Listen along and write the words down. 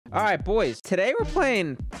All right, boys. Today we're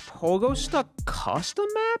playing Pogostuck Custom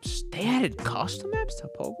maps. They added custom maps to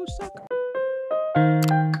Pogostuck.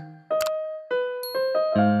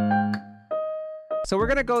 So we're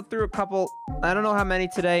gonna go through a couple. I don't know how many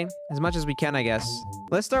today. As much as we can, I guess.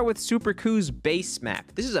 Let's start with Super Coo's base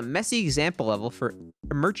map. This is a messy example level for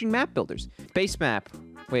emerging map builders. Base map.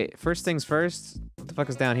 Wait, first things first. What the fuck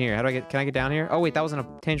is down here? How do I get? Can I get down here? Oh wait, that wasn't a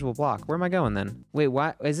tangible block. Where am I going then? Wait,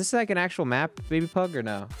 what? Is this like an actual map, baby pug, or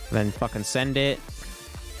no? Then fucking send it.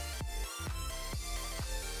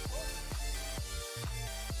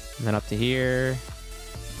 And then up to here.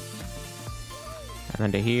 And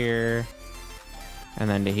then to here. And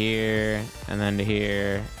then to here. And then to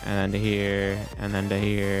here. And then to here. And then to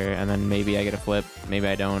here. And then maybe I get a flip. Maybe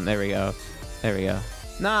I don't. There we go. There we go.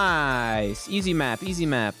 Nice. Easy map. Easy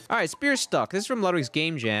map. All right, Spear Stuck. This is from Ludwig's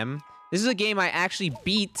Game Jam. This is a game I actually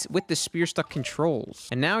beat with the Spear Stuck controls.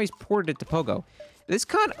 And now he's ported it to Pogo. This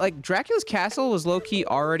kind of, like, Dracula's Castle was low-key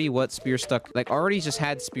already what Spear Stuck, like, already just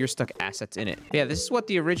had Spear Stuck assets in it. Yeah, this is what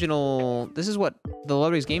the original, this is what the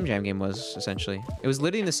Ludwig's Game Jam game was, essentially. It was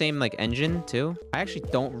literally in the same, like, engine, too. I actually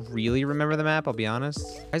don't really remember the map, I'll be honest.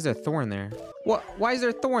 Why is there a thorn there? What? Why is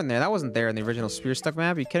there a thorn there? That wasn't there in the original Spear Stuck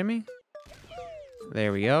map. Are you kidding me?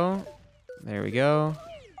 There we go. There we go.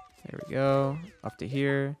 There we go. Up to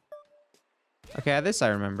here. Okay, this I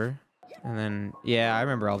remember. And then, yeah, I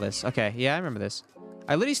remember all this. Okay, yeah, I remember this.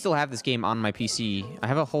 I literally still have this game on my PC. I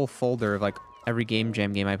have a whole folder of, like, every Game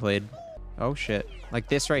Jam game I played. Oh, shit. Like,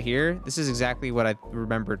 this right here, this is exactly what I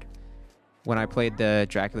remembered when I played the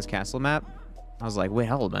Dracula's Castle map. I was like, wait,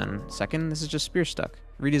 hold on a second. This is just Spear Stuck.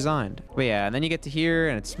 Redesigned. But yeah, and then you get to here,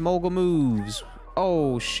 and it's mogul moves.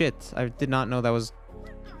 Oh, shit. I did not know that was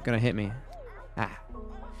gonna hit me. Ah.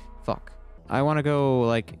 Fuck. I want to go,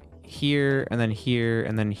 like, here, and then here,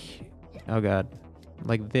 and then... Oh, God.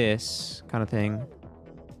 Like this kind of thing.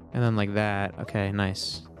 And then like that. Okay,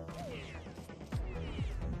 nice.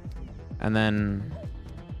 And then...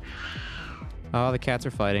 Oh, the cats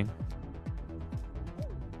are fighting.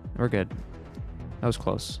 We're good. That was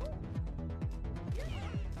close.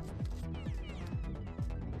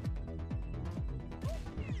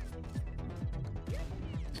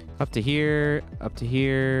 Up to here, up to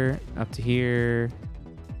here, up to here,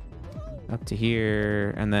 up to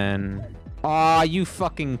here, and then... Aw, you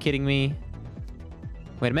fucking kidding me?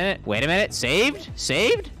 Wait a minute. Wait a minute. Saved?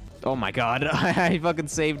 Saved? Oh my god. I fucking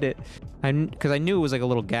saved it. Because I knew it was like a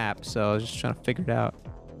little gap, so I was just trying to figure it out.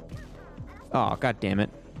 Oh, god damn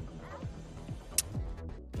it.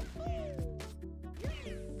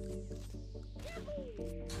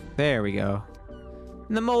 There we go.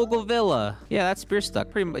 In the Mogul Villa. Yeah, that's Spear Stuck.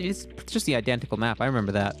 Pretty much, it's just the identical map. I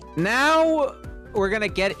remember that. Now, we're gonna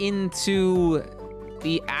get into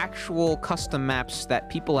the actual custom maps that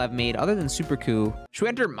people have made other than Super Coo. Should we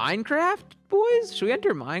enter Minecraft, boys? Should we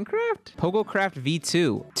enter Minecraft? PogoCraft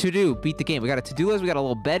V2. To do, beat the game. We got a to-do list. We got a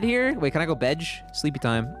little bed here. Wait, can I go bed? Sleepy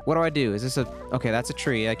time. What do I do? Is this a... Okay, that's a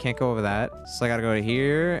tree. I can't go over that. So I gotta go to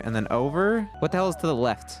here and then over. What the hell is to the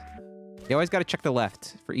left? You always gotta check the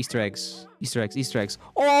left for Easter eggs. Easter eggs, Easter eggs.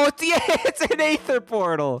 Oh, it's an Aether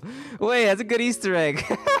portal. Wait, that's a good Easter egg.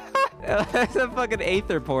 That's a fucking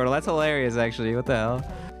Aether portal. That's hilarious, actually. What the hell?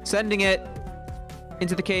 Sending it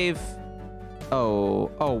into the cave. Oh,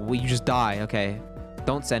 well, you just die. Okay.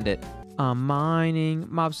 Don't send it. I'm mining.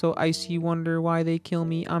 Mob so icy, wonder why they kill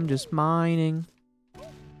me. I'm just mining.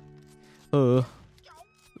 Okay.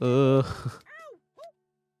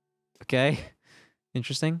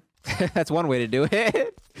 Interesting. That's one way to do it.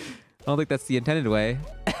 I don't think that's the intended way.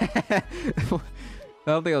 I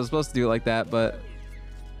don't think I was supposed to do it like that, but...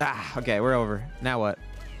 Ah, okay, we're over. Now what?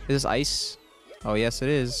 Is this ice? Oh, yes, it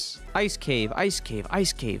is. Ice cave, ice cave,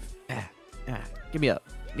 ice cave. Give me up.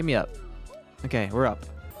 Give me up. Okay, we're up.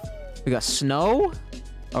 We got snow?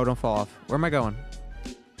 Oh, don't fall off. Where am I going?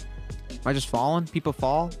 Am I just falling? People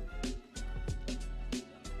fall?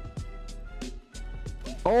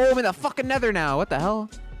 Oh, I'm in the fucking nether now. What the hell?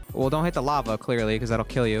 Well, don't hit the lava, clearly, because that'll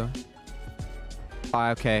kill you.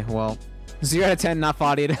 Okay, well. 0 out of 10, not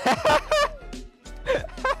bodied.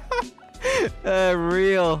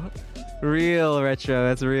 Real retro.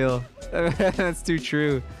 That's real. That's too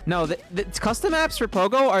true. No, the custom maps for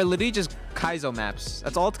Pogo are literally just Kaizo maps.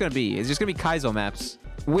 That's all it's gonna be. It's just gonna be Kaizo maps.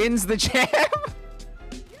 Wins the jam.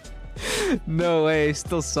 No way.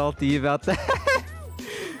 Still salty about that.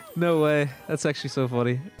 No way. That's actually so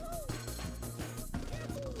funny.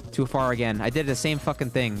 Too far again. I did the same fucking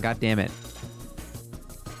thing. God damn it.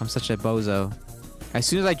 I'm such a bozo. As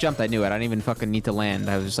soon as I jumped, I knew it. I didn't even fucking need to land.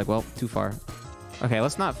 I was just like, well, too far. Okay,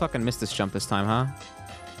 let's not fucking miss this jump this time, huh?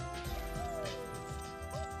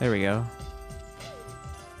 There we go.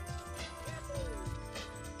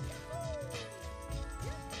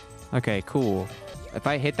 Okay, cool. If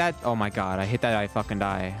I hit that, oh my god, I hit that, I fucking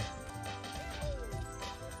die.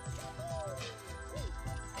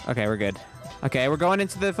 Okay, we're good. Okay, we're going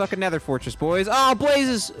into the fucking nether fortress, boys. Oh,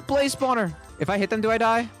 blazes! Blaze spawner! If I hit them, do I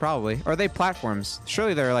die? Probably. Or are they platforms?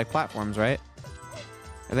 Surely they're like platforms, right?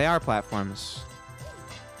 They are platforms.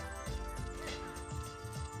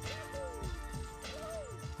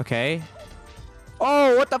 Okay.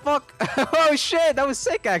 Oh, what the fuck? Oh, shit. That was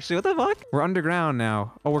sick, actually. What the fuck? We're underground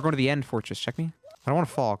now. Oh, we're going to the end fortress. Check me. I don't want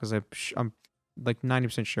to fall because I'm like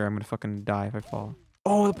 90% sure I'm going to fucking die if I fall.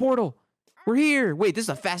 Oh, the portal. We're here. Wait, this is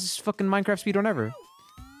the fastest fucking Minecraft speedrun ever.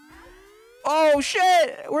 Oh,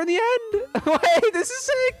 shit. We're in the end. Wait, this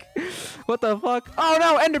is sick. What the fuck? Oh,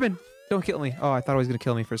 no. Enderman. Don't kill me. Oh, I thought it was going to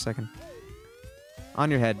kill me for a second. On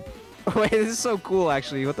your head. Wait, this is so cool,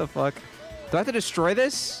 actually. What the fuck? Do I have to destroy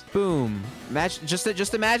this? Boom.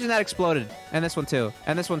 Just imagine that exploded. And this one too.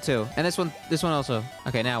 And this one too. And this one also.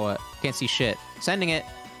 Okay, now what? Can't see shit. Sending it.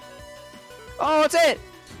 Oh, it's it!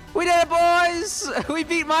 We did it, boys! We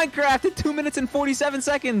beat Minecraft in 2 minutes and 47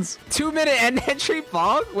 seconds. 2 minute end entry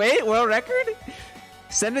fog? Wait, world record?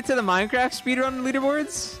 Send it to the Minecraft speedrun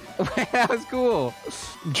leaderboards? That was cool.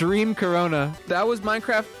 DanCorona. That was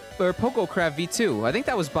Minecraft or Pogocraft V2. I think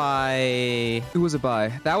that was by... Who was it by?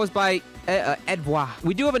 That was by Edouard.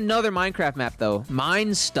 We do have another Minecraft map, though.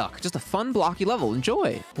 Mine Stuck. Just a fun, blocky level.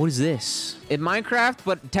 Enjoy. What is this? In Minecraft,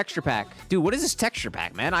 but texture pack. Dude, what is this texture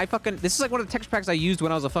pack, man? This is like one of the texture packs I used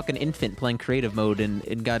when I was a fucking infant playing creative mode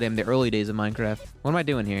in goddamn the early days of Minecraft. What am I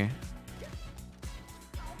doing here?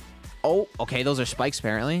 Oh, okay. Those are spikes,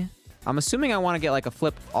 apparently. I'm assuming I want to get like a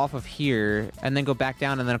flip off of here and then go back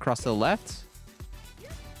down and then across to the left.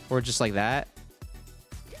 Or just like that.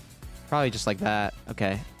 Probably just like that.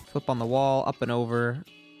 Okay. Flip on the wall, up and over.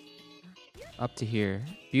 Up to here.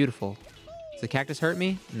 Beautiful. Does the cactus hurt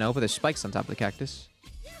me? No, but there's spikes on top of the cactus.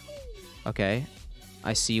 Okay.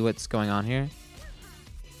 I see what's going on here.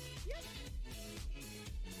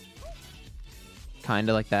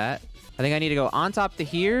 Kinda like that. I think I need to go on top to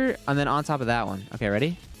here, and then on top of that one. Okay,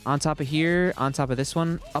 ready? On top of here, on top of this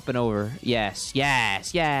one, up and over. Yes,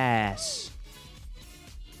 yes, yes!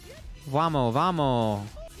 Vamos, vamos!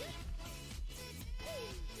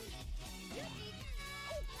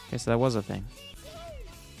 Okay, so that was a thing.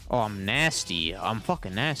 Oh, I'm nasty. I'm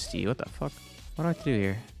fucking nasty. What the fuck? What do I have to do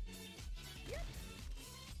here?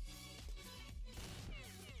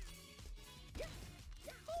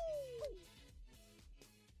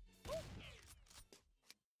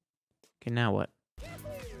 Okay, now what?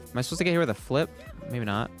 Am I supposed to get here with a flip? Maybe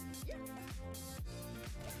not.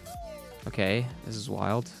 Okay, this is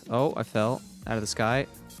wild. Oh, I fell out of the sky.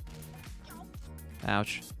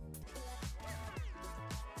 Ouch.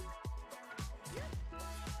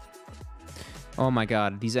 Oh my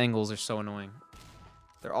god, these angles are so annoying.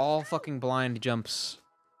 They're all fucking blind jumps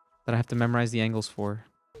that I have to memorize the angles for.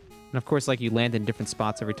 And of course, like, you land in different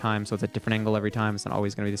spots every time, so it's a different angle every time. It's not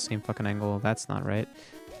always gonna be the same fucking angle. That's not right.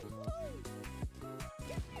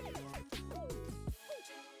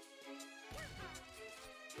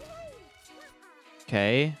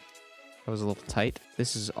 Okay. That was a little tight.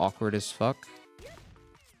 This is awkward as fuck.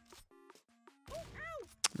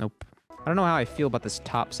 Nope. I don't know how I feel about this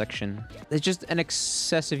top section. It's just an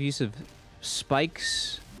excessive use of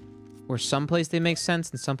spikes. Where someplace they make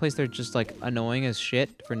sense and someplace they're just like annoying as shit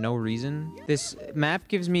for no reason. This map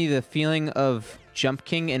gives me the feeling of Jump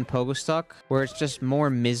King in Pogostuck, where it's just more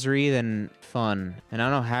misery than fun. And I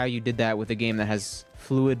don't know how you did that with a game that has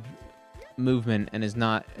fluid movement and is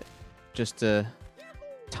not just a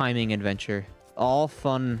timing adventure. All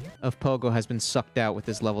fun of Pogo has been sucked out with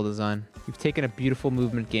this level design. You've taken a beautiful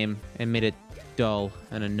movement game and made it dull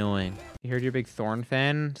and annoying. You heard you're a big Thorn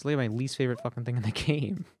fan? It's literally my least favorite fucking thing in the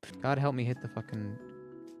game. God help me hit the fucking...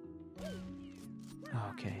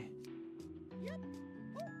 Okay.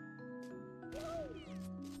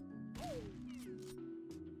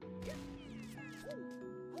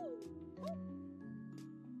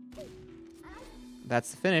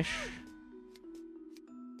 That's the finish.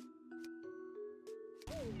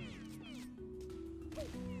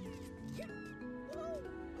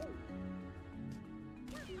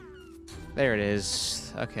 There it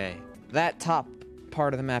is. Okay. That top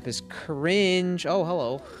part of the map is cringe. Oh,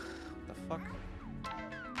 hello. What the fuck?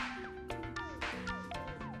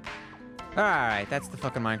 Alright, that's the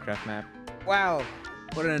fucking Minecraft map. Wow.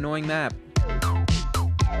 What an annoying map.